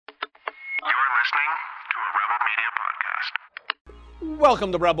listening to a Rebel Media podcast.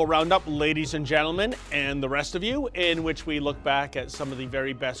 Welcome to Rebel Roundup, ladies and gentlemen, and the rest of you, in which we look back at some of the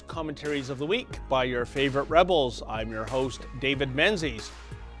very best commentaries of the week by your favorite Rebels. I'm your host, David Menzies.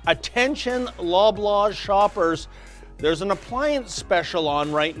 Attention Loblaws shoppers, there's an appliance special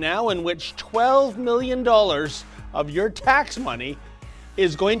on right now in which $12 million of your tax money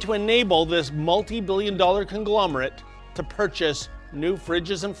is going to enable this multi-billion-dollar conglomerate to purchase new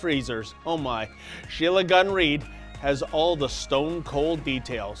fridges and freezers. Oh my. Sheila Gunn-Reid has all the stone-cold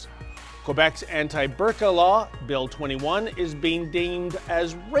details. Quebec's anti-burqa law, Bill 21, is being deemed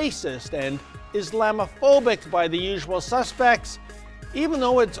as racist and Islamophobic by the usual suspects. Even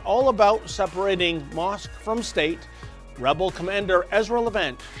though it's all about separating mosque from state, Rebel Commander Ezra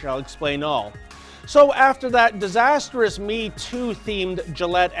Levant shall explain all. So after that disastrous Me Too themed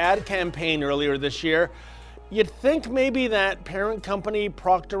Gillette ad campaign earlier this year, you'd think maybe that parent company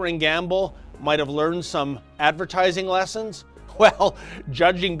Procter & Gamble might have learned some advertising lessons? Well,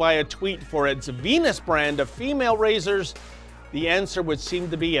 judging by a tweet for its Venus brand of female razors, the answer would seem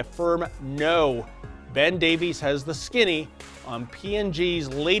to be a firm no. Ben Davies has the skinny on P&G's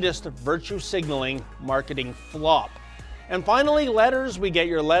latest virtue signaling marketing flop. And finally, letters. We get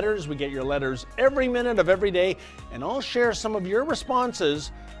your letters. We get your letters every minute of every day, and I'll share some of your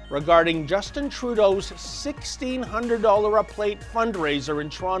responses regarding Justin Trudeau's $1,600 a plate fundraiser in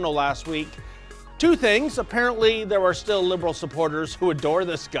Toronto last week. Two things. Apparently, there are still Liberal supporters who adore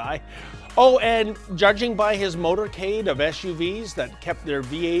this guy. Oh, and judging by his motorcade of SUVs that kept their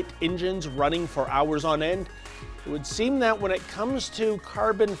V8 engines running for hours on end, it would seem that when it comes to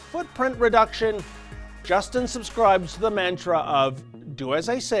carbon footprint reduction, Justin subscribes to the mantra of do as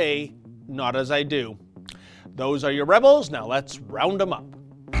I say, not as I do. Those are your rebels. Now let's round them up.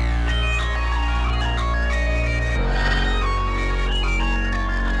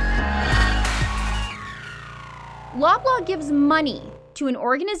 Loblaw gives money to an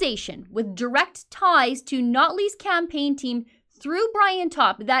organization with direct ties to Notley's campaign team through Brian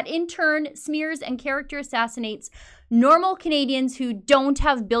Topp that in turn smears and character assassinates normal Canadians who don't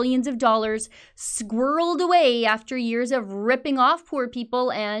have billions of dollars squirreled away after years of ripping off poor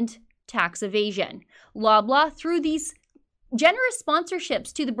people and tax evasion. Loblaw, through these generous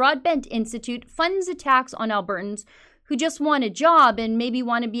sponsorships to the Broadbent Institute, funds attacks on Albertans who just want a job and maybe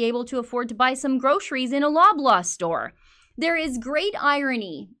want to be able to afford to buy some groceries in a Loblaw store. There is great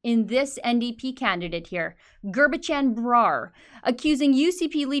irony in this NDP candidate here, Gurbachan Brar, accusing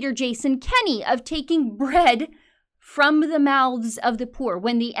UCP leader Jason Kenney of taking bread from the mouths of the poor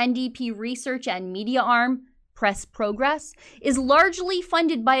when the NDP research and media arm, Press Progress, is largely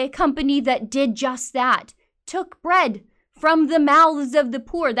funded by a company that did just that, took bread from the mouths of the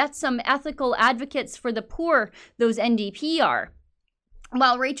poor. That's some ethical advocates for the poor, those NDP are.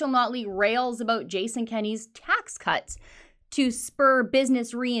 While Rachel Notley rails about Jason Kenney's tax cuts to spur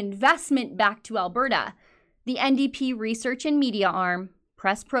business reinvestment back to Alberta, the NDP research and media arm,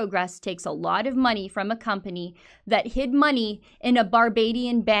 Press Progress, takes a lot of money from a company that hid money in a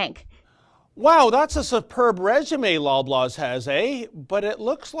Barbadian bank. Wow, that's a superb resume Loblaws has, eh? But it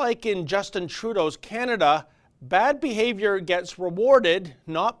looks like in Justin Trudeau's Canada, bad behavior gets rewarded,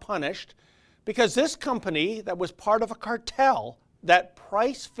 not punished, because this company that was part of a cartel that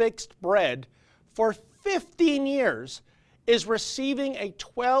price-fixed bread for 15 years is receiving a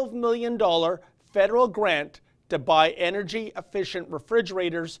 $12 million federal grant to buy energy-efficient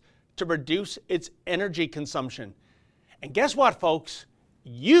refrigerators to reduce its energy consumption. And guess what, folks?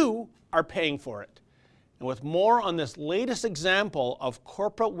 You are paying for it. And with more on this latest example of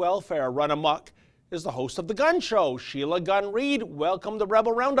corporate welfare run amok is the host of The Gun Show, Sheila Gunn-Reid. Welcome to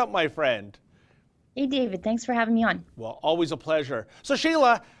Rebel Roundup, my friend. Hey, David. Thanks for having me on. Well, always a pleasure. So,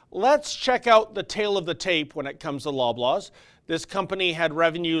 Sheila, let's check out the tail of the tape when it comes to Loblaws. This company had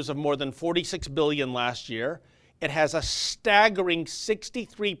revenues of more than $46 billion last year. It has a staggering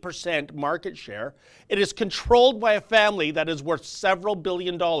 63% market share. It is controlled by a family that is worth several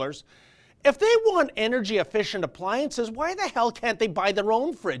 $billion. If they want energy-efficient appliances, why the hell can't they buy their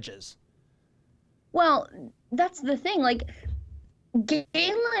own fridges? Well, that's the thing. Like,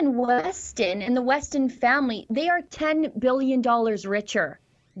 Galen Weston and the Weston family, they are $10 billion richer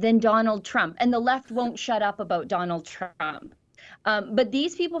than Donald Trump. And the left won't shut up about Donald Trump. But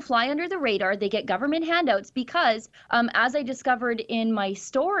these people fly under the radar. They get government handouts because, as I discovered in my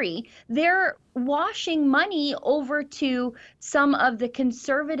story, they're washing money over to some of the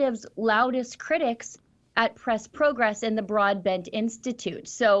conservatives' loudest critics at Press Progress and the Broadbent Institute.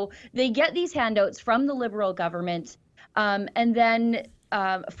 So they get these handouts from the Liberal government, and then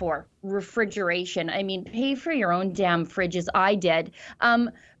for refrigeration. I mean, pay for your own damn fridges. I did.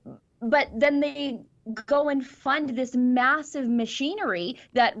 but then they go and fund this massive machinery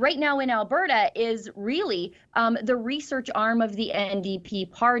that right now in Alberta is really the research arm of the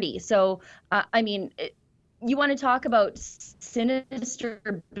NDP party. So, I mean, you want to talk about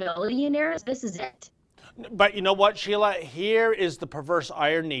sinister billionaires? This is it. But you know what, Sheila? Here is the perverse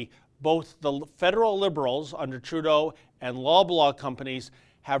irony. Both the federal Liberals under Trudeau and Loblaw companies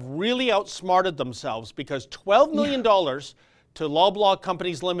have really outsmarted themselves, because $12 million to Loblaw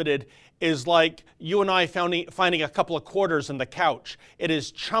Companies Limited is like you and I finding a couple of quarters in the couch. It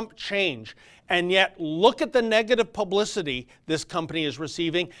is chump change. And yet, look at the negative publicity this company is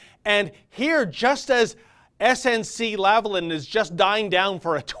receiving. And here, just as SNC Lavalin is just dying down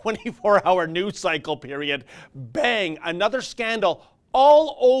for a 24-hour news cycle period, bang, another scandal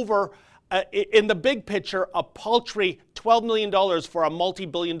all over, in the big picture, a paltry $12 million for a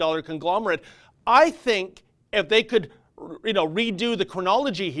multi-billion-dollar conglomerate. I think if they could, redo the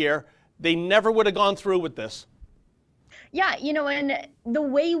chronology here, they never would have gone through with this. Yeah, and the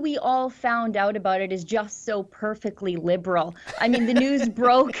way we all found out about it is just so perfectly liberal. I mean, the news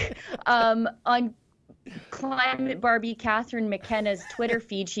broke on Climate Barbie Catherine McKenna's Twitter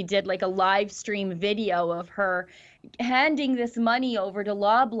feed. She did like a live stream video of her handing this money over to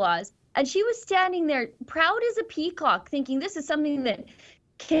Loblaws. And she was standing there proud as a peacock, thinking this is something that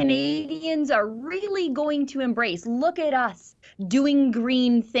Canadians are really going to embrace. Look at us doing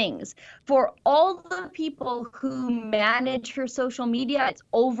green things. For all the people who manage her social media, it's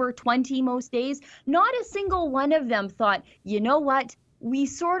over 20 most days, not a single one of them thought, you know what? We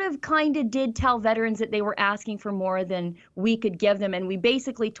sort of kind of did tell veterans that they were asking for more than we could give them. And we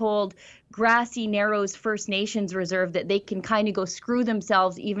basically told Grassy Narrows First Nations Reserve that they can kind of go screw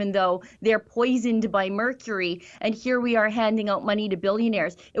themselves, even though they're poisoned by mercury. And here we are handing out money to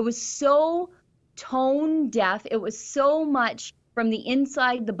billionaires. It was so tone deaf. It was so much from the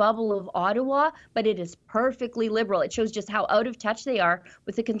inside the bubble of Ottawa, but it is perfectly liberal. It shows just how out of touch they are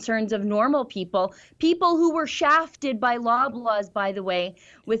with the concerns of normal people who were shafted by Loblaws, by the way,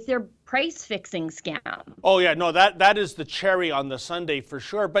 with their price fixing scam. Oh yeah, no, that is the cherry on the sundae for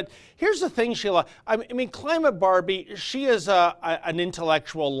sure. But here's the thing, Sheila. I mean, Climate Barbie, she is an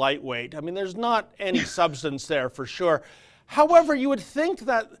intellectual lightweight. I mean, there's not any substance there for sure. However, you would think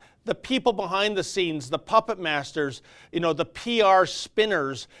that the people behind the scenes, the puppet masters, the PR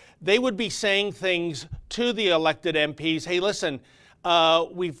spinners, they would be saying things to the elected MPs. Hey, listen,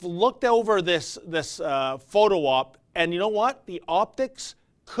 we've looked over this photo op, and you know what? The optics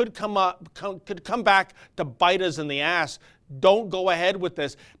could come back to bite us in the ass. Don't go ahead with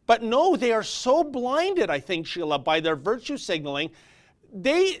this. But no, they are so blinded, I think, Sheila, by their virtue signaling.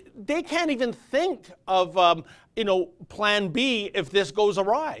 They can't even think of plan B if this goes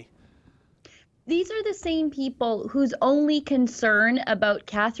awry. These are the same people whose only concern about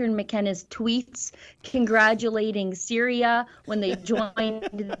Catherine McKenna's tweets congratulating Syria when they joined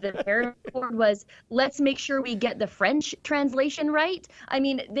the Paris Accord was, let's make sure we get the French translation right. I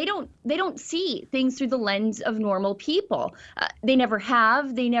mean, they don't see things through the lens of normal people. They never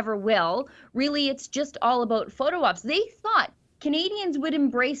have, they never will. Really, it's just all about photo ops. They thought Canadians would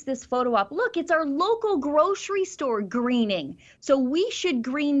embrace this photo op. Look, it's our local grocery store greening, so we should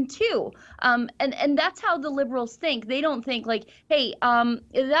green too. And that's how the Liberals think. They don't think like, hey,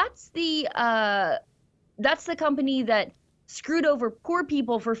 that's the company that screwed over poor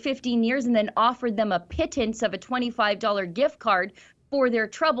people for 15 years and then offered them a pittance of a $25 gift card for their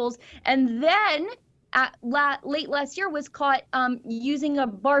troubles, and then late last year was caught using a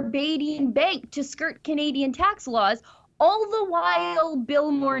Barbadian bank to skirt Canadian tax laws. All the while,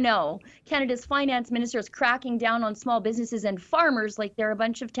 Bill Morneau, Canada's finance minister, is cracking down on small businesses and farmers like they're a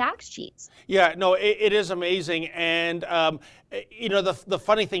bunch of tax cheats. Yeah, no, it is amazing. And, the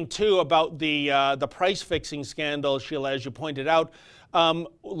funny thing, too, about the price fixing scandal, Sheila, as you pointed out,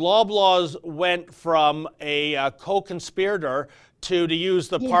 Loblaws went from a co-conspirator to use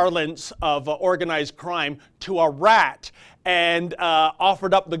the parlance of organized crime, to a rat, and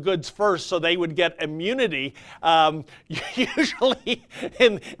offered up the goods first so they would get immunity. Usually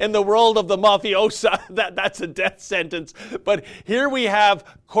in the world of the mafiosa, that's a death sentence. But here we have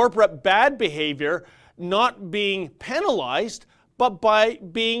corporate bad behavior not being penalized, but by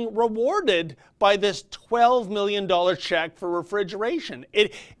being rewarded by this $12 million check for refrigeration.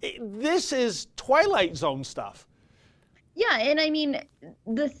 This is Twilight Zone stuff. Yeah, and I mean,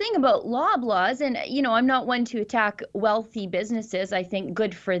 the thing about Loblaws, and I'm not one to attack wealthy businesses. I think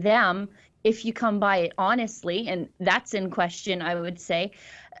good for them if you come by it honestly, and that's in question, I would say.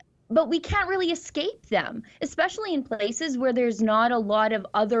 but we can't really escape them, especially in places where there's not a lot of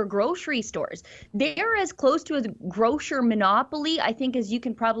other grocery stores. They're as close to a grocer monopoly, I think, as you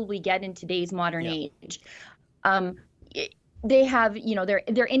can probably get in today's modern age. They have,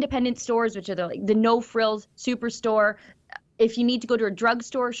 their independent stores, which are the No Frills Superstore. If you need to go to a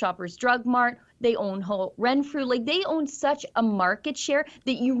drugstore, Shoppers Drug Mart, they own Renfrew. Like, they own such a market share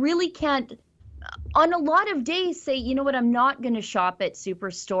that you really can't, on a lot of days, say, you know what, I'm not going to shop at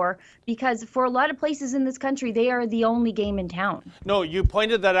Superstore, because for a lot of places in this country, they are the only game in town. No, you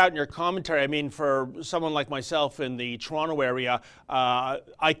pointed that out in your commentary. I mean, for someone like myself in the Toronto area,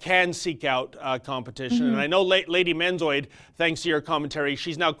 I can seek out competition. And I know Lady Menzoid, thanks to your commentary,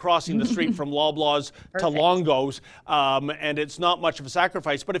 she's now crossing the street from Loblaws to Longo's, and it's not much of a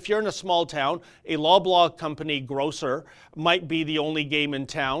sacrifice. But if you're in a small town, a Loblaw company grocer might be the only game in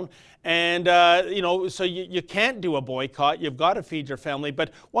town. And, so you can't do a boycott. You've got to feed your family.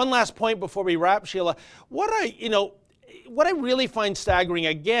 But one last point before we wrap, Sheila, what I really find staggering,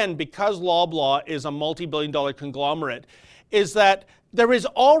 again, because Loblaw is a multi-billion-dollar conglomerate, is that there is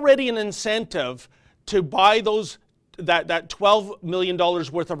already an incentive to buy that $12 million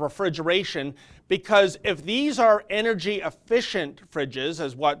worth of refrigeration, because if these are energy efficient fridges,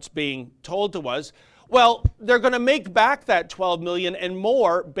 as what's being told to us, well, they're going to make back that $12 million and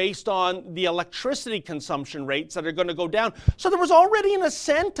more based on the electricity consumption rates that are going to go down. So there was already an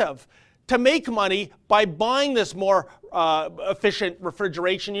incentive to make money by buying this more efficient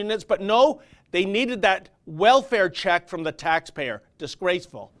refrigeration units. But no, they needed that welfare check from the taxpayer.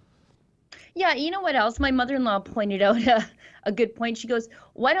 Disgraceful. Yeah, you know what else? My mother-in-law pointed out a good point. She goes,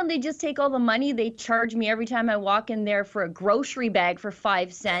 why don't they just take all the money they charge me every time I walk in there for a grocery bag for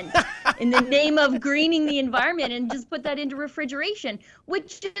 5 cents in the name of greening the environment, and just put that into refrigeration,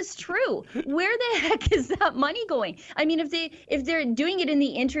 which is true. Where the heck is that money going? I mean, if they're doing it in the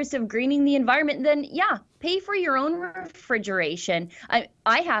interest of greening the environment, then yeah, pay for your own refrigeration.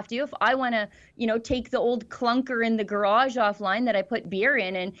 I have to, if I want to, take the old clunker in the garage offline that I put beer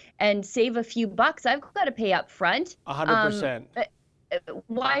in and save a few bucks, I've got to pay up front. 100%.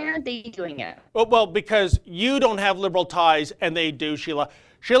 Why aren't they doing it? Well, because you don't have liberal ties and they do, Sheila.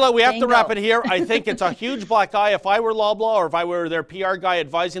 Sheila, we have to wrap it here. I think it's a huge black eye. If I were Loblaw, or if I were their PR guy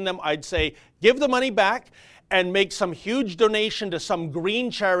advising them, I'd say give the money back and make some huge donation to some green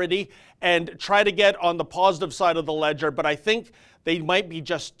charity and try to get on the positive side of the ledger. But I think they might be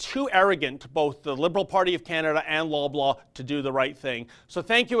just too arrogant, both the Liberal Party of Canada and Loblaw, to do the right thing. So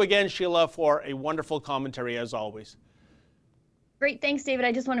thank you again, Sheila, for a wonderful commentary as always. Great. Thanks, David.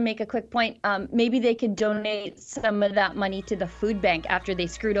 I just want to make a quick point. Maybe they could donate some of that money to the food bank after they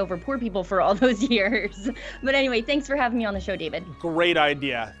screwed over poor people for all those years. But anyway, thanks for having me on the show, David. Great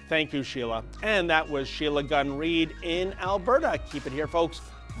idea. Thank you, Sheila. And that was Sheila Gunn Reid in Alberta. Keep it here, folks.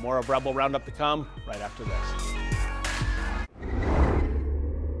 More of Rebel Roundup to come right after this.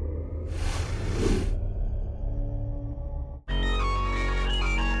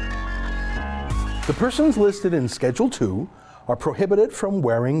 The persons listed in Schedule 2 are prohibited from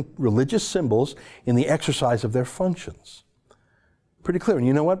wearing religious symbols in the exercise of their functions. Pretty clear, and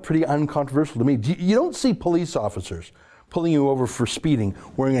you know what? Pretty uncontroversial to me. You don't see police officers pulling you over for speeding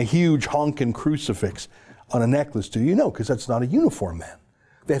wearing a huge honkin' crucifix on a necklace, do you? No, because that's not a uniform man.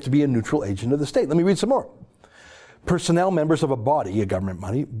 They have to be a neutral agent of the state. Let me read some more. Personnel members of a body, a government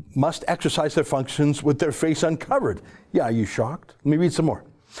body, must exercise their functions with their face uncovered. Yeah, are you shocked? Let me read some more.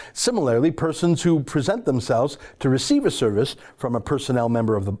 Similarly, persons who present themselves to receive a service from a personnel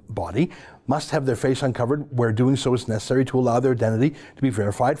member of the body must have their face uncovered where doing so is necessary to allow their identity to be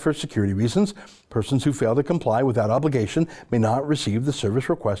verified for security reasons. Persons who fail to comply with that obligation may not receive the service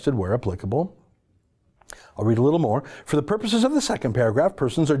requested where applicable. I'll read a little more. For the purposes of the second paragraph,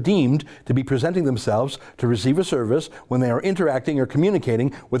 persons are deemed to be presenting themselves to receive a service when they are interacting or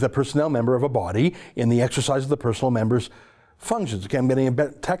communicating with a personnel member of a body in the exercise of the personal member's functions. Okay, I'm getting a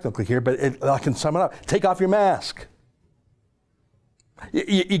bit technically here, but I can sum it up. Take off your mask.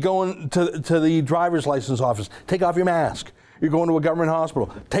 You go into the driver's license office, take off your mask. You're going to a government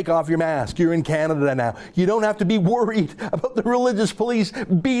hospital, take off your mask. You're in Canada now. You don't have to be worried about the religious police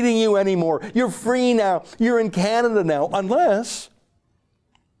beating you anymore. You're free now. You're in Canada now, unless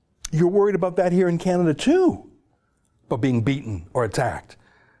you're worried about that here in Canada too, about being beaten or attacked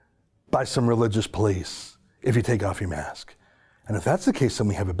by some religious police if you take off your mask. And if that's the case, then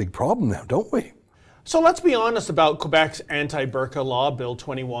we have a big problem now, don't we? So let's be honest about Quebec's anti-burqa law, Bill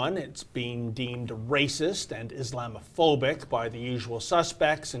 21. It's being deemed racist and Islamophobic by the usual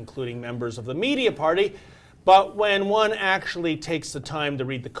suspects, including members of the media party. But when one actually takes the time to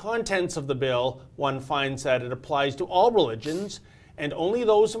read the contents of the bill, one finds that it applies to all religions and only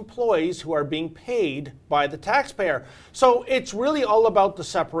those employees who are being paid by the taxpayer. So it's really all about the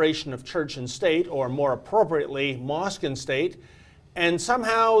separation of church and state, or more appropriately, mosque and state. And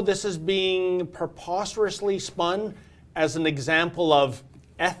somehow this is being preposterously spun as an example of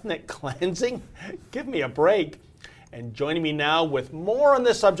ethnic cleansing. Give me a break. And joining me now with more on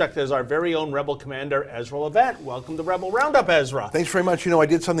this subject is our very own Rebel Commander, Ezra Levant. Welcome to Rebel Roundup, Ezra. Thanks very much. You know, I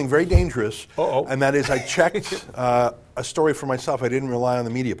did something very dangerous, Uh-oh. and that is I checked a story for myself. I didn't rely on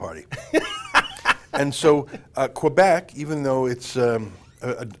the media party. And so Quebec, even though it's a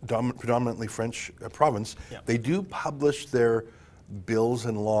predominantly French province, they do publish their bills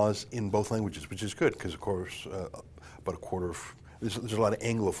and laws in both languages, which is good because, of course, about a quarter of there's a lot of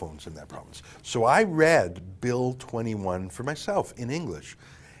Anglophones in that province. So I read Bill 21 for myself in English,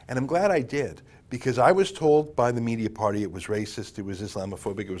 and I'm glad I did, because I was told by the media party it was racist, it was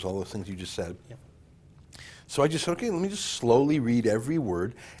Islamophobic, it was all those things you just said. Yep. So I just said, okay, let me just slowly read every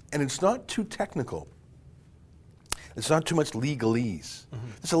word, and it's not too technical. It's not too much legalese.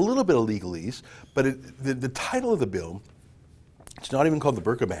 It's a little bit of legalese, but the title of the bill, it's not even called the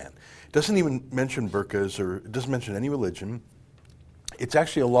burqa ban. It doesn't even mention burqas, or it doesn't mention any religion. It's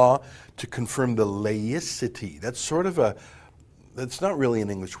actually a law to confirm the laicity. That's sort of that's not really an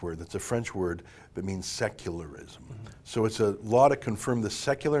English word, that's a French word that means secularism. So it's a law to confirm the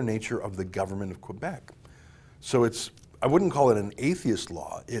secular nature of the government of Quebec. So I wouldn't call it an atheist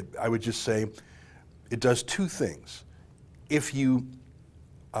law. I would just say it does two things. If you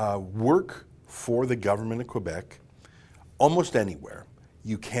work for the government of Quebec, almost anywhere,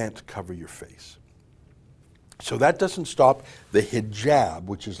 you can't cover your face. So that doesn't stop the hijab,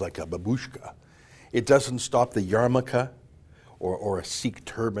 which is like a babushka. It doesn't stop the yarmulke or a Sikh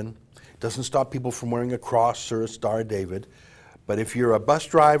turban. It doesn't stop people from wearing a cross or a Star of David. But if you're a bus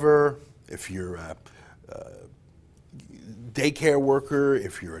driver, if you're a daycare worker,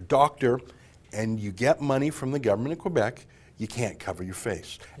 if you're a doctor, and you get money from the government of Quebec, you can't cover your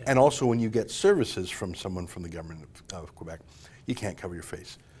face. Yeah. And also when you get services from someone from the government of Quebec, you can't cover your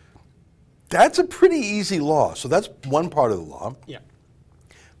face. That's a pretty easy law. So that's one part of the law. Yeah.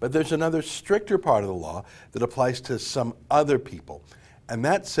 But there's another stricter part of the law that applies to some other people. And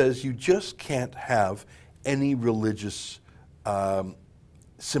that says you just can't have any religious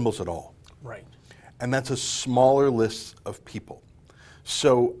symbols at all. Right. And that's a smaller list of people.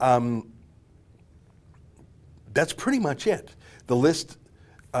 So that's pretty much it. The list,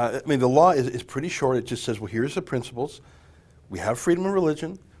 the law is pretty short. It just says, well, here's the principles. We have freedom of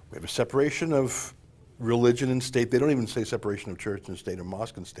religion. We have a separation of religion and state. They don't even say separation of church and state or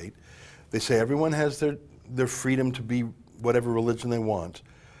mosque and state. They say everyone has their freedom to be whatever religion they want,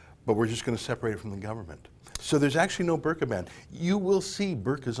 but we're just going to separate it from the government. So there's actually no burqa ban. You will see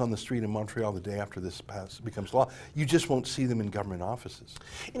burqas on the street in Montreal the day after this becomes law. You just won't see them in government offices.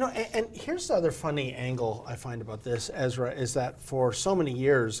 You know, and here's the other funny angle I find about this, Ezra, is that for so many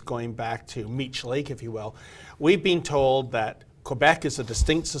years, going back to Meech Lake, if you will, we've been told that Quebec is a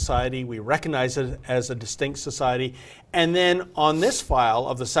distinct society. We recognize it as a distinct society. And then on this file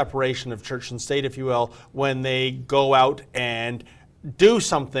of the separation of church and state, if you will, when they go out and do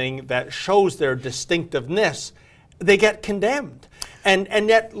something that shows their distinctiveness, they get condemned. And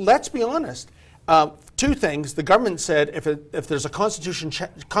yet, let's be honest, two things. The government said if there's a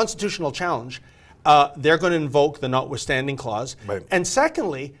constitutional challenge, they're going to invoke the notwithstanding clause. Right. And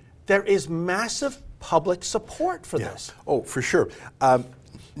secondly, there is massive public support for this. Oh, for sure.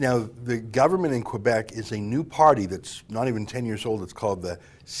 Now, the government in Quebec is a new party that's not even 10 years old. It's called the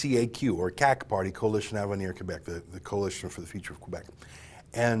CAQ, or CAQ Party, Coalition Avenir Quebec, the Coalition for the Future of Quebec.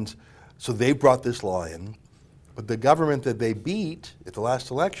 And so they brought this law in, but the government that they beat at the last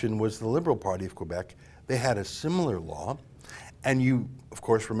election was the Liberal Party of Quebec. They had a similar law, and you, of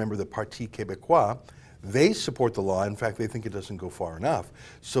course, remember the Parti Québécois. They support the law. In fact, they think it doesn't go far enough.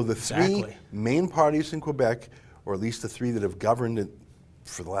 So the three main parties in Quebec, or at least the three that have governed it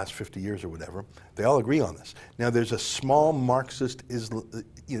for the last 50 years or whatever, they all agree on this. Now, there's a small Marxist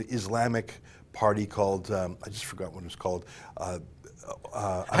Islamic party called, I just forgot what it was called.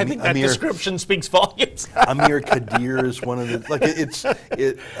 I think that description speaks volumes. Amir Kadir is one of the, like it's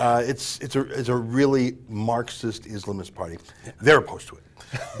a really Marxist Islamist party. They're opposed to it.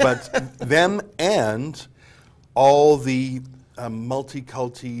 But them and all the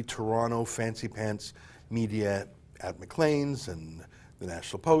multi-culti Toronto fancy pants media at Maclean's and the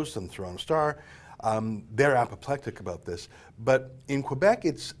National Post and the Toronto Star, they're apoplectic about this. But in Quebec,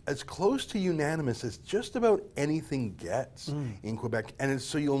 it's as close to unanimous as just about anything gets in Quebec. And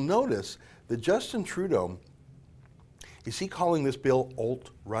so you'll notice that Justin Trudeau Is he calling this bill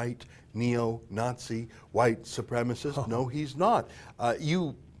alt-right, neo-Nazi, white supremacist? No, he's not.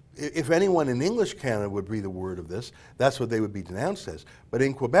 If anyone in English Canada would breathe a word of this, that's what they would be denounced as. But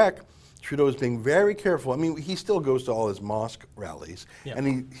in Quebec, Trudeau is being very careful. I mean, he still goes to all his mosque rallies,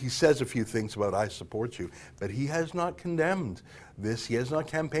 and he says a few things about I support you, but he has not condemned this. He has not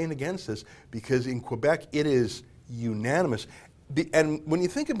campaigned against this, because in Quebec it is unanimous. And when you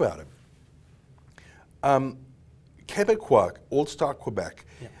think about it, Quebecois, Old Stock Quebec,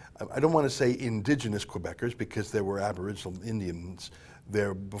 I don't want to say indigenous Quebecers, because there were Aboriginal Indians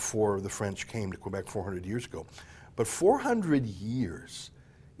there before the French came to Quebec 400 years ago, but 400 years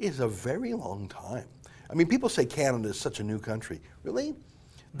is a very long time. I mean, people say Canada is such a new country. Really?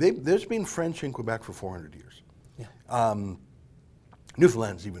 There's been French in Quebec for 400 years.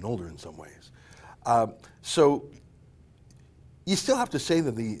 Newfoundland's even older in some ways. So you still have to say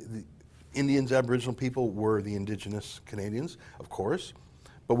that the Indians, Aboriginal people were the indigenous Canadians, of course.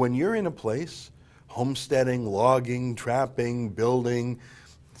 But when you're in a place, homesteading, logging, trapping, building,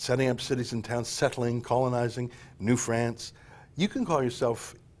 setting up cities and towns, settling, colonizing, New France, you can call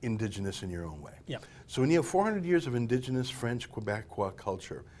yourself indigenous in your own way. So when you have 400 years of indigenous French Quebecois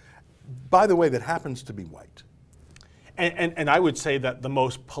culture, by the way, that happens to be white. And I would say that the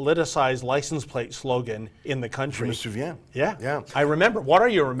most politicized license plate slogan in the country. Je me souviens. Yeah. I remember. What are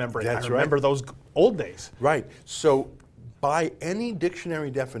you remembering? That's I remember those old days. Right. So by any dictionary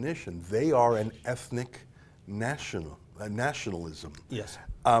definition, they are an ethnic nationalism. Yes.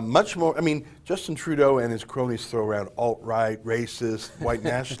 Much more, I mean, Justin Trudeau and his cronies throw around alt-right, racist, white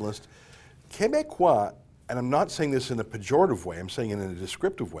nationalist. Quebecois, and I'm not saying this in a pejorative way, I'm saying it in a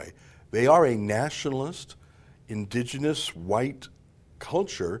descriptive way, they are a nationalist, indigenous, white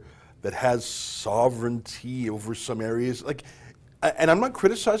culture that has sovereignty over some areas. And I'm not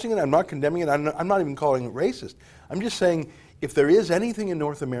criticizing it, I'm not condemning it, I'm not even calling it racist. I'm just saying, if there is anything in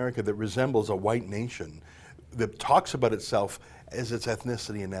North America that resembles a white nation, that talks about itself as its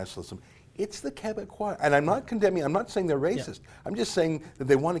ethnicity and nationalism, it's the Quebecois. And I'm not condemning, I'm not saying they're racist. I'm just saying that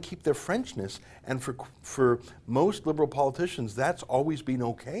they want to keep their Frenchness, and for most liberal politicians, that's always been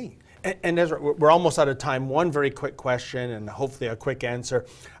okay. And Ezra, we're almost out of time. One very quick question, and hopefully a quick answer.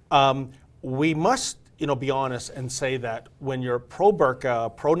 We must, be honest and say that when you're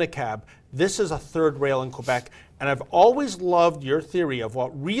pro-burqa, pro-niqab, this is a third rail in Quebec. And I've always loved your theory of what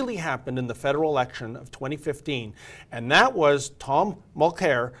really happened in the federal election of 2015. And that was Tom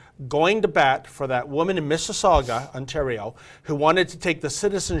Mulcair going to bat for that woman in Mississauga, Ontario, who wanted to take the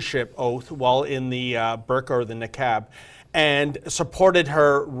citizenship oath while in the burqa or the niqab, and supported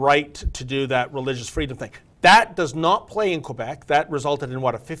her right to do that religious freedom thing. That does not play in Quebec. That resulted in,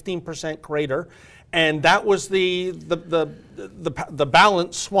 what, a 15% crater? And that was the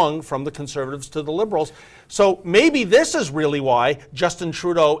balance swung from the Conservatives to the Liberals. So maybe this is really why Justin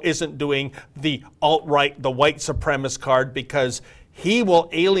Trudeau isn't doing the alt-right, the white supremacist card, because he will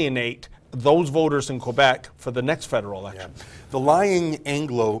alienate those voters in Quebec for the next federal election. The lying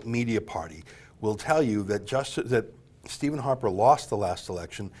Anglo media party will tell you that Stephen Harper lost the last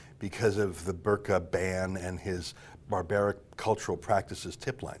election because of the burqa ban and his barbaric cultural practices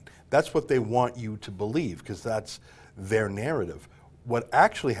tip line. That's what they want you to believe, because that's their narrative. What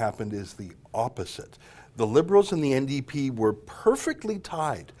actually happened is the opposite. The Liberals and the NDP were perfectly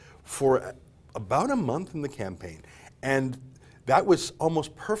tied for about a month in the campaign, and that was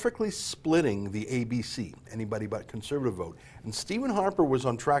almost perfectly splitting the ABC, anybody but Conservative vote. And Stephen Harper was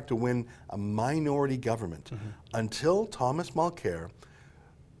on track to win a minority government until Thomas Mulcair,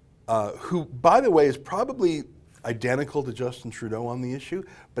 who, by the way, is probably identical to Justin Trudeau on the issue,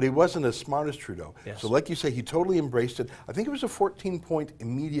 but he wasn't as smart as Trudeau. Yes. So like you say, he totally embraced it. I think it was a 14-point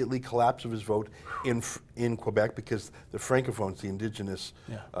immediately collapse of his vote in Quebec, because the Francophones, the indigenous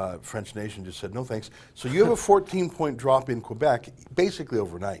French nation, just said no thanks. So you have a 14-point drop in Quebec basically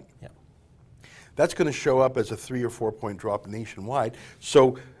overnight. That's going to show up as a 3 or 4 point drop nationwide.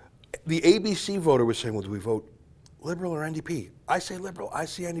 So the ABC voter was saying, well, do we vote Liberal or NDP? I say Liberal, I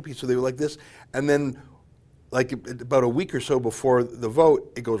say NDP. So they were like this, and then like about a week or so before the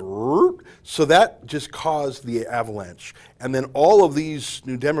vote, it goes, so that just caused the avalanche. And then all of these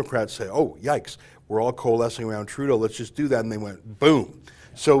New Democrats say, oh, yikes, we're all coalescing around Trudeau, let's just do that. And they went, boom.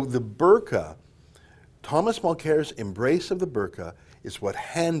 So the burqa, Thomas Mulcair's embrace of the burqa is what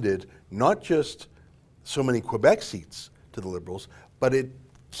handed not just so many Quebec seats to the Liberals, but it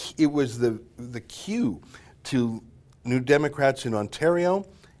was the cue to New Democrats in Ontario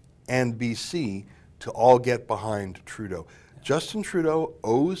and BC to all get behind Trudeau. Justin Trudeau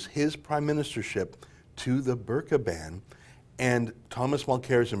owes his prime ministership to the burqa ban, and Thomas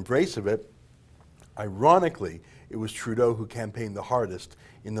Mulcair's embrace of it, ironically, it was Trudeau who campaigned the hardest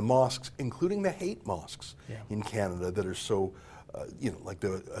in the mosques, including the hate mosques in Canada that are so, like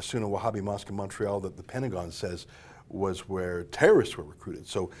the Asuna Wahhabi Mosque in Montreal that the Pentagon says was where terrorists were recruited.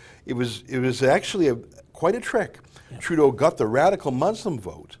 So it was actually quite a trick. Trudeau got the radical Muslim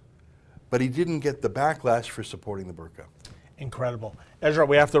vote, but he didn't get the backlash for supporting the burqa. Incredible. Ezra,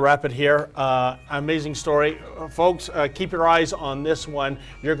 we have to wrap it here. Amazing story. Folks, keep your eyes on this one.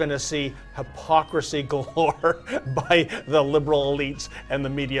 You're going to see hypocrisy galore by the liberal elites and the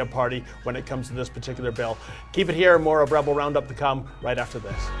media party when it comes to this particular bill. Keep it here. More of Rebel Roundup to come right after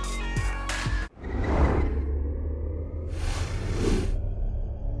this.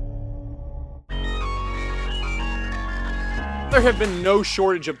 There have been no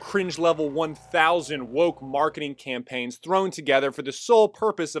shortage of cringe-level 1,000 woke marketing campaigns thrown together for the sole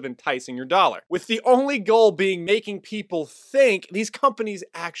purpose of enticing your dollar, with the only goal being making people think these companies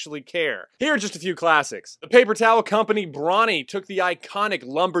actually care. Here are just a few classics. The paper towel company Brawny took the iconic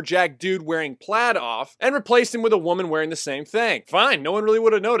lumberjack dude wearing plaid off and replaced him with a woman wearing the same thing. Fine, no one really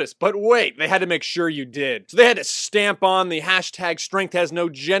would have noticed, but wait, they had to make sure you did. So they had to stamp on the hashtag strength has no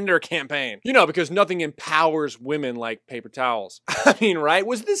gender campaign. You know, because nothing empowers women like paper towels. I mean, right?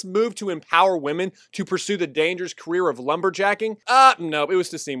 Was this move to empower women to pursue the dangerous career of lumberjacking? No, it was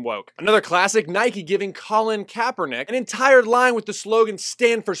to seem woke. Another classic, Nike giving Colin Kaepernick an entire line with the slogan,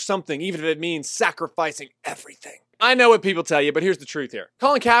 "Stand for something, even if it means sacrificing everything." I know what people tell you, but here's the truth here.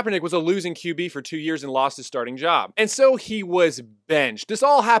 Colin Kaepernick was a losing QB for 2 years and lost his starting job. And so he was benched. This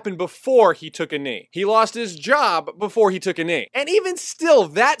all happened before he took a knee. He lost his job before he took a knee. And even still,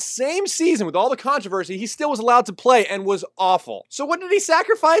 that same season, with all the controversy, he still was allowed to play and was awful. So what did he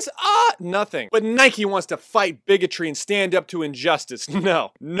sacrifice? Nothing. But Nike wants to fight bigotry and stand up to injustice.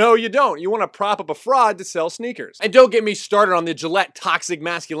 No, you don't. You want to prop up a fraud to sell sneakers. And don't get me started on the Gillette toxic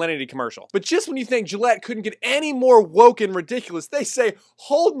masculinity commercial. But just when you think Gillette couldn't get any more woke and ridiculous, they say,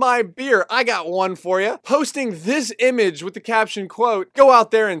 "Hold my beer, I got one for you." Posting this image with the caption, quote, "Go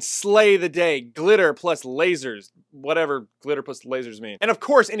out there and slay the day, glitter plus lasers." Whatever glitter plus lasers mean. And of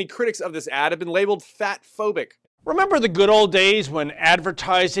course, any critics of this ad have been labeled fat-phobic. Remember the good old days when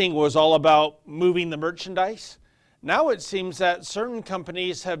advertising was all about moving the merchandise? Now it seems that certain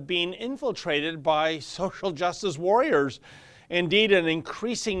companies have been infiltrated by social justice warriors. Indeed, an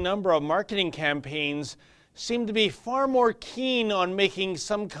increasing number of marketing campaigns seem to be far more keen on making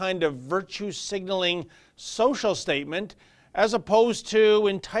some kind of virtue signaling social statement as opposed to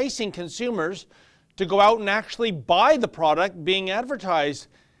enticing consumers to go out and actually buy the product being advertised.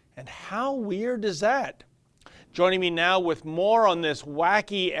 And how weird is that? Joining me now with more on this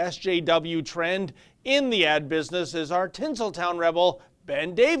wacky SJW trend in the ad business is our Tinseltown rebel,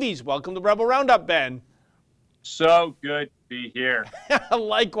 Ben Davies. Welcome to Rebel Roundup, Ben. So good to be here.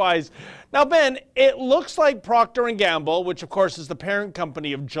 Likewise. Now, Ben, it looks like Procter & Gamble, which of course is the parent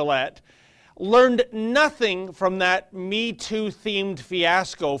company of Gillette, learned nothing from that Me Too themed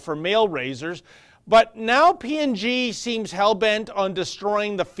fiasco for male razors, but now P&G seems hell-bent on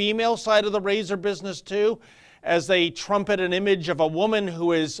destroying the female side of the razor business too, as they trumpet an image of a woman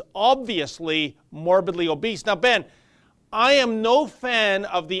who is obviously morbidly obese. Now, Ben, I am no fan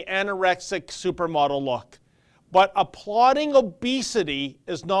of the anorexic supermodel look, but applauding obesity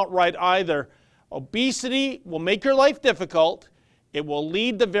is not right either. Obesity will make your life difficult. It will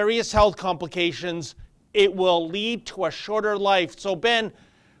lead to various health complications. It will lead to a shorter life. So, Ben,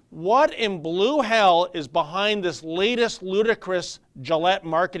 what in blue hell is behind this latest ludicrous Gillette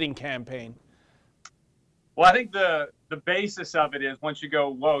marketing campaign? Well, I think the basis of it is once you go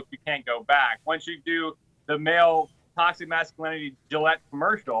woke, you can't go back. Once you do the male toxic masculinity Gillette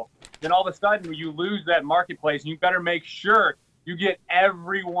commercial, then all of a sudden you lose that marketplace, and you better make sure you get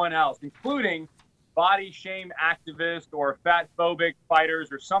everyone else, including body shame activists or fat phobic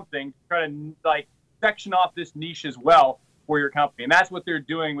fighters or something, to try to like section off this niche as well for your company. And that's what they're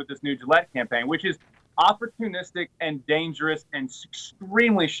doing with this new Gillette campaign, which is opportunistic and dangerous and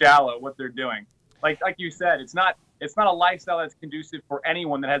extremely shallow what they're doing. Like you said, it's not a lifestyle that's conducive for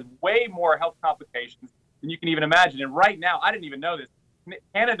anyone, that has way more health complications than you can even imagine. And right now, I didn't even know this,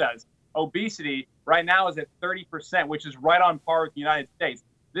 Canada's obesity right now is at 30%, which is right on par with the United States.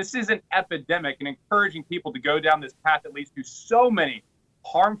 This is an epidemic, and encouraging people to go down this path that leads to so many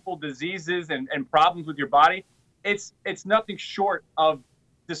harmful diseases and problems with your body. It's nothing short of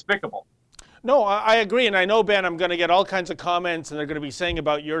despicable. No, I agree, and I know, Ben, I'm going to get all kinds of comments, and they're going to be saying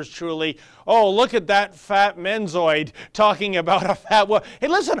about yours truly, oh, look at that fat menzoid talking about a fat woman. Hey,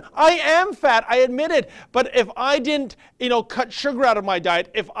 listen, I am fat, I admit it, but if I didn't, cut sugar out of my diet,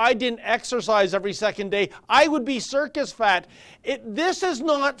 if I didn't exercise every second day, I would be circus fat. This is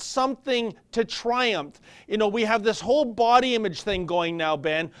not something to triumph. We have this whole body image thing going now,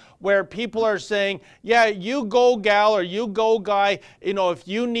 Ben, where people are saying, yeah, you go gal or you go guy, if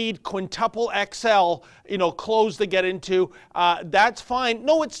you need quintuple XL, clothes to get into, that's fine.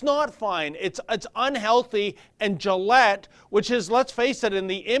 No, it's not fine. It's unhealthy. And Gillette, which is, let's face it, in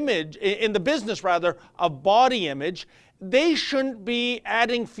the business rather, of body image, they shouldn't be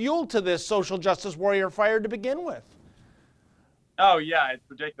adding fuel to this social justice warrior fire to begin with. Oh, yeah, it's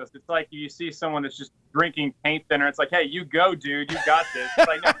ridiculous. It's like you see someone that's just drinking paint thinner. It's like, hey, you go, dude. You got this. It's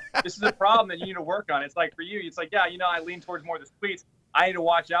like, no, this is a problem that you need to work on. It's like for you, it's like, yeah, I lean towards more of the sweets. I need to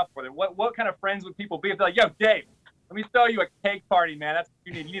watch out for them. What kind of friends would people be if they're like, yo, Dave, let me throw you a cake party, man. That's what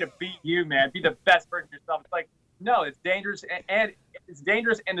you need. You need to beat you, man. Be the best version of yourself. It's like, no, it's dangerous. And it's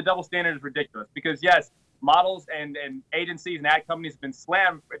dangerous, and the double standard is ridiculous. Because, yes, models and agencies and ad companies have been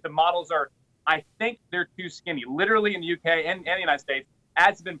slammed. If the models are, I think they're too skinny. Literally in the UK and the United States,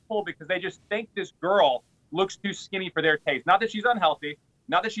 ads have been pulled because they just think this girl looks too skinny for their taste. Not that she's unhealthy,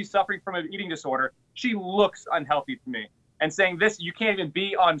 not that she's suffering from an eating disorder. She looks unhealthy to me. And saying this, you can't even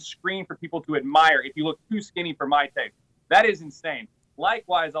be on screen for people to admire if you look too skinny for my taste. That is insane.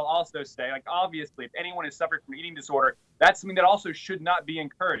 Likewise, I'll also say, obviously, if anyone is suffering from an eating disorder, that's something that also should not be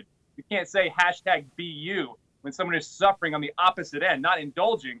encouraged. You can't say #BU when someone is suffering on the opposite end, not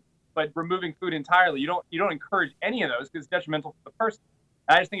indulging, but removing food entirely. You don't encourage any of those because it's detrimental to the person.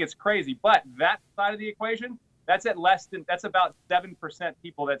 And I just think it's crazy. But that side of the equation, that's about 7%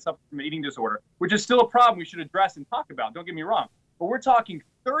 people that suffer from an eating disorder, which is still a problem we should address and talk about. Don't get me wrong. But we're talking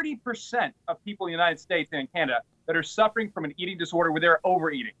 30% of people in the United States and in Canada that are suffering from an eating disorder where they're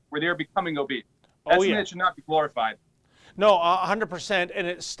overeating, where they're becoming obese. That's something that should not be glorified. No, 100%. And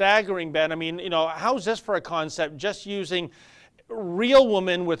it's staggering, Ben. I mean, how's this for a concept? Just using real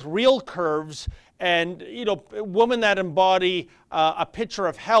women with real curves and, women that embody a picture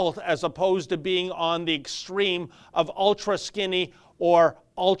of health as opposed to being on the extreme of ultra skinny or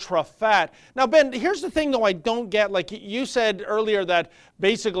ultra fat. Now, Ben, here's the thing, though, I don't get. Like you said earlier that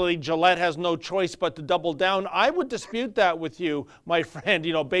basically Gillette has no choice but to double down. I would dispute that with you, my friend,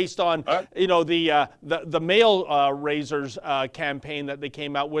 based on, the male razors campaign that they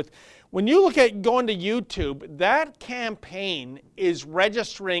came out with. When you look at going to YouTube, that campaign is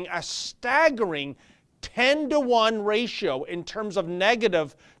registering a staggering 10-to-1 ratio in terms of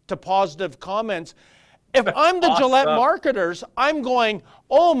negative to positive comments. If I'm the awesome. Gillette marketers, I'm going,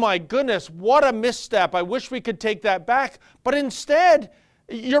 oh my goodness, what a misstep. I wish we could take that back. But instead,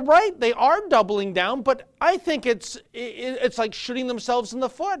 you're right, they are doubling down, but I think it's like shooting themselves in the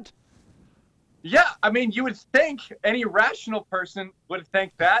foot. Yeah, I mean, you would think any rational person would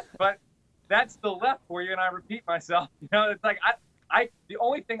think that, but that's the left for you, and I repeat myself. It's like the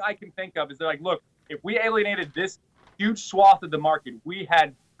only thing I can think of is they're like, look, if we alienated this huge swath of the market, we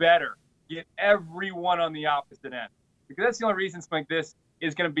had better get everyone on the opposite end, because that's the only reason something like this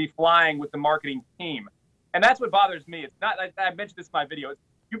is going to be flying with the marketing team. And that's what bothers me. It's not, I mentioned this in my video,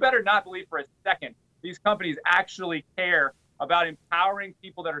 you better not believe for a second these companies actually care about empowering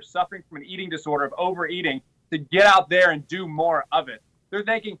people that are suffering from an eating disorder of overeating to get out there and do more of it. They're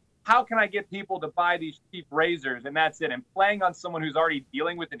thinking, how can I get people to buy these cheap razors, and that's it. And playing on someone who's already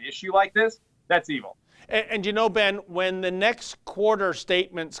dealing with an issue like this, that's evil. And Ben, when the next quarter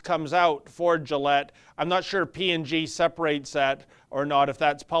statements comes out for Gillette, I'm not sure P&G separates that or not, if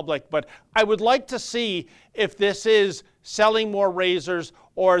that's public, but I would like to see if this is selling more razors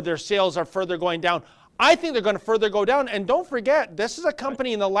or their sales are further going down. I think they're going to further go down. And don't forget, this is a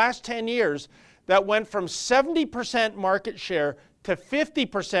company in the last 10 years that went from 70% market share to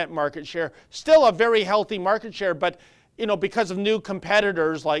 50% market share. Still a very healthy market share, but because of new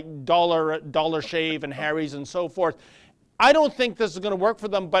competitors like Dollar Shave and Harry's and so forth, I don't think this is going to work for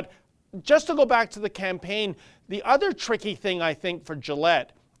them. But just to go back to the campaign, the other tricky thing I think for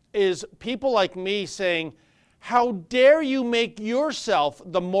Gillette is people like me saying, how dare you make yourself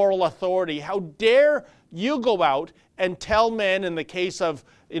the moral authority? How dare you go out and tell men, in the case of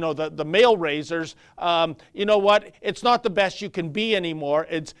the male razors, you know what, it's not the best you can be anymore.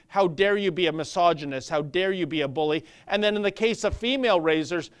 It's how dare you be a misogynist? How dare you be a bully? And then in the case of female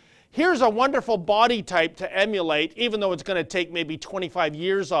razors, here's a wonderful body type to emulate, even though it's going to take maybe 25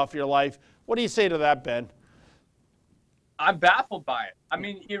 years off your life. What do you say to that, Ben? I'm baffled by it. I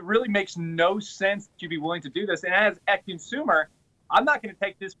mean, it really makes no sense that you'd be willing to do this. And as a consumer, I'm not going to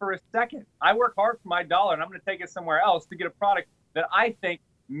take this for a second. I work hard for my dollar, and I'm going to take it somewhere else to get a product that I think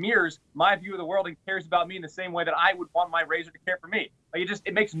mirrors my view of the world and cares about me in the same way that I would want my razor to care for me. Like,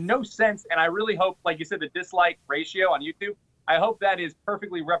 it makes no sense. And I really hope, like you said, the dislike ratio on YouTube, I hope that is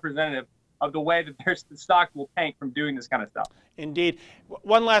perfectly representative of the way that the stock will tank from doing this kind of stuff. Indeed.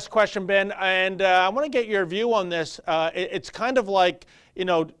 One last question, Ben, and I want to get your view on this. It's kind of like, you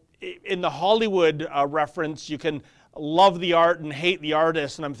know, in the Hollywood reference, you can love the art and hate the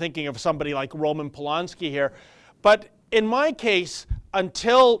artist, and I'm thinking of somebody like Roman Polanski here. But in my case,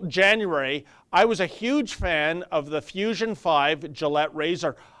 until January, I was a huge fan of the Fusion 5 Gillette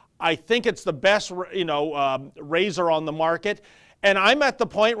razor. I think it's the best, razor on the market. And I'm at the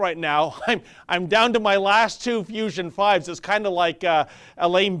point right now, I'm down to my last 2 Fusion 5s. It's kind of like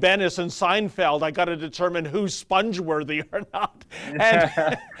Elaine Bennis and Seinfeld. I got to determine who's sponge-worthy or not.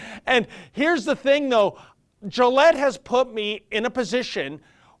 And, and here's the thing, though. Gillette has put me in a position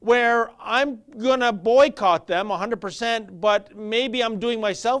where I'm going to boycott them 100%, but maybe I'm doing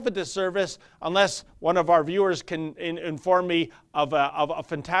myself a disservice unless one of our viewers can inform me of a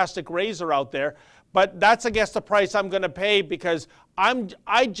fantastic razor out there. But that's, I guess, the price I'm going to pay, because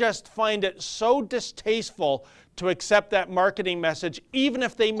I just find it so distasteful to accept that marketing message, even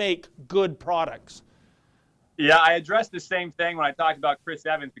if they make good products. Yeah, I addressed the same thing when I talked about Chris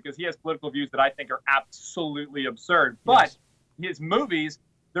Evans, because he has political views that I think are absolutely absurd. But his movies,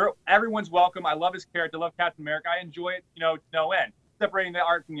 everyone's welcome. I love his character. I love Captain America. I enjoy it, to no end, separating the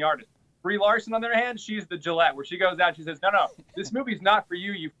art from the artist. Brie Larson, on the other hand, she's the Gillette, where she goes out, she says, no, this movie's not for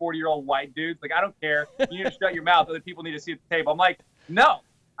you, you 40-year-old white dudes. Like, I don't care. You need to shut your mouth. Other people need to see at the table. I'm like, no,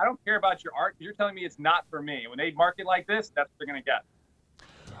 I don't care about your art. You're telling me it's not for me. When they market like this, that's what they're going to get.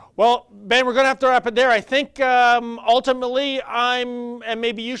 Well, Ben, we're going to have to wrap it there. I think ultimately and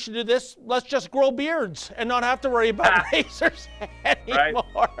maybe you should do this, let's just grow beards and not have to worry about razors anymore.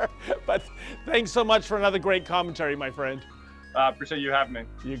 Right. But thanks so much for another great commentary, my friend. Appreciate you having me.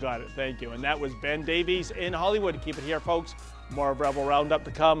 You got it. Thank you. And that was Ben Davies in Hollywood. Keep it here, folks. More of Rebel Roundup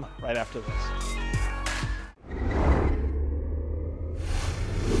to come right after this.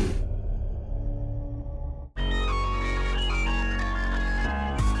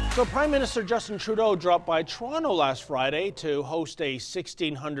 So Prime Minister Justin Trudeau dropped by Toronto last Friday to host a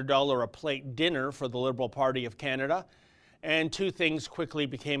 $1,600 a plate dinner for the Liberal Party of Canada. And 2 things quickly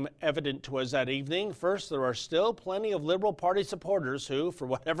became evident to us that evening. First, there are still plenty of Liberal Party supporters who, for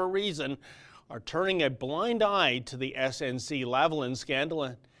whatever reason, are turning a blind eye to the SNC-Lavalin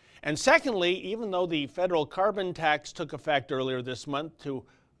scandal. And secondly, even though the federal carbon tax took effect earlier this month to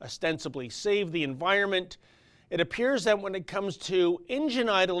ostensibly save the environment, it appears that when it comes to engine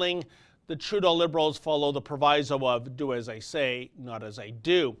idling, the Trudeau Liberals follow the proviso of do as I say, not as I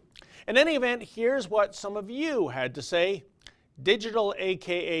do. In any event, here's what some of you had to say. Digital,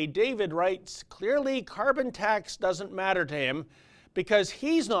 aka David, writes, clearly carbon tax doesn't matter to him because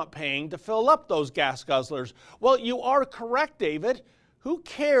he's not paying to fill up those gas guzzlers. Well, you are correct, David. Who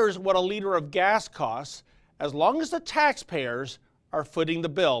cares what a liter of gas costs as long as the taxpayers are footing the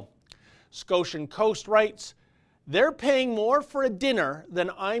bill? Scotian Coast writes, they're paying more for a dinner than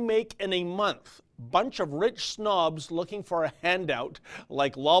I make in a month. Bunch of rich snobs looking for a handout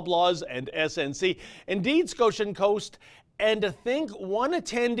like Loblaws and SNC. Indeed, Scotian Coast. And to think one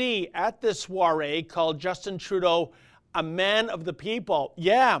attendee at this soiree called Justin Trudeau a man of the people.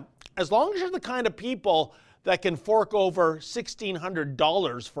 Yeah, as long as you're the kind of people that can fork over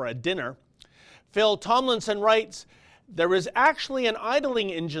 $1,600 for a dinner. Phil Tomlinson writes, there is actually an idling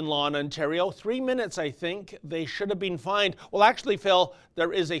engine law in Ontario. 3 minutes, I think. They should have been fined. Well, actually, Phil,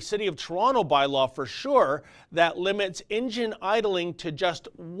 there is a City of Toronto bylaw for sure that limits engine idling to just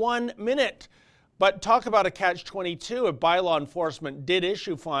 1 minute. But talk about a catch-22. If bylaw enforcement did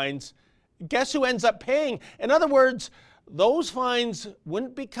issue fines, guess who ends up paying? In other words, those fines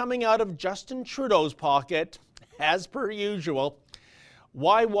wouldn't be coming out of Justin Trudeau's pocket, as per usual.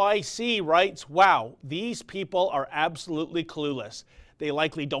 YYC writes, wow, these people are absolutely clueless. They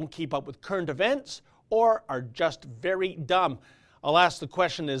likely don't keep up with current events or are just very dumb. I'll ask the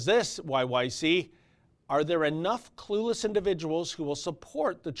question is this, YYC, are there enough clueless individuals who will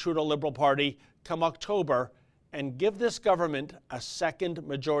support the Trudeau Liberal Party come October and give this government a second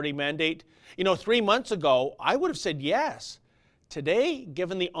majority mandate? You know, 3 months ago, I would have said yes. Today,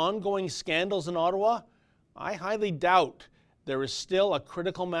 given the ongoing scandals in Ottawa, I highly doubt there is still a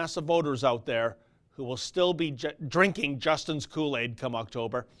critical mass of voters out there who will still be drinking Justin's Kool-Aid come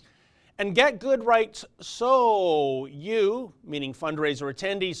October. And Get Good writes, so you, meaning fundraiser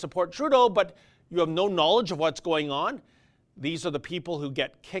attendees, support Trudeau, but you have no knowledge of what's going on? These are the people who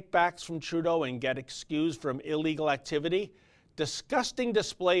get kickbacks from Trudeau and get excused from illegal activity. disgusting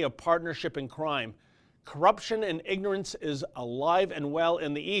display of partnership in crime. Corruption and ignorance is alive and well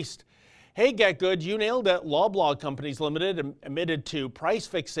in the East. Hey, Get Good, you nailed it. Loblaw Companies Limited admitted to price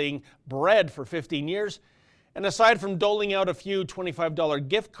fixing bread for 15 years. And aside from doling out a few $25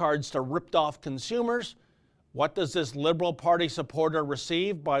 gift cards to ripped off consumers, what does this Liberal Party supporter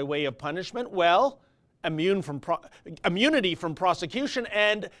receive by way of punishment? Well, immunity from prosecution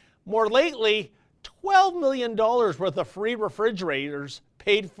and, more lately, $12 million worth of free refrigerators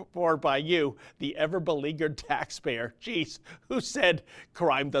paid for by you, the ever-beleaguered taxpayer. Geez, who said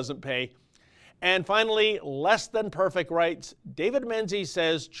crime doesn't pay? And finally, Less Than Perfect writes, David Menzies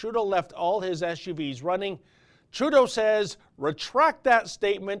says Trudeau left all his SUVs running. Trudeau says, retract that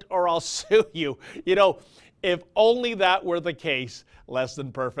statement or I'll sue you. You know, if only that were the case. Less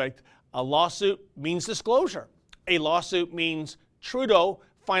Than Perfect. A lawsuit means disclosure. A lawsuit means Trudeau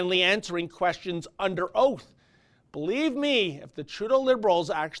finally answering questions under oath. Believe me, if the Trudeau Liberals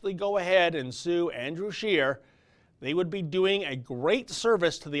actually go ahead and sue Andrew Scheer, they would be doing a great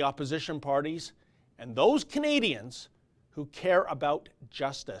service to the opposition parties and those Canadians who care about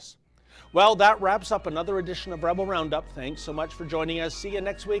justice. Well, that wraps up another edition of Rebel Roundup. Thanks so much for joining us. See you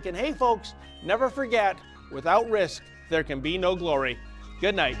next week. And hey, folks, never forget, without risk, there can be no glory.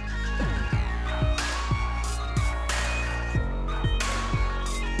 Good night.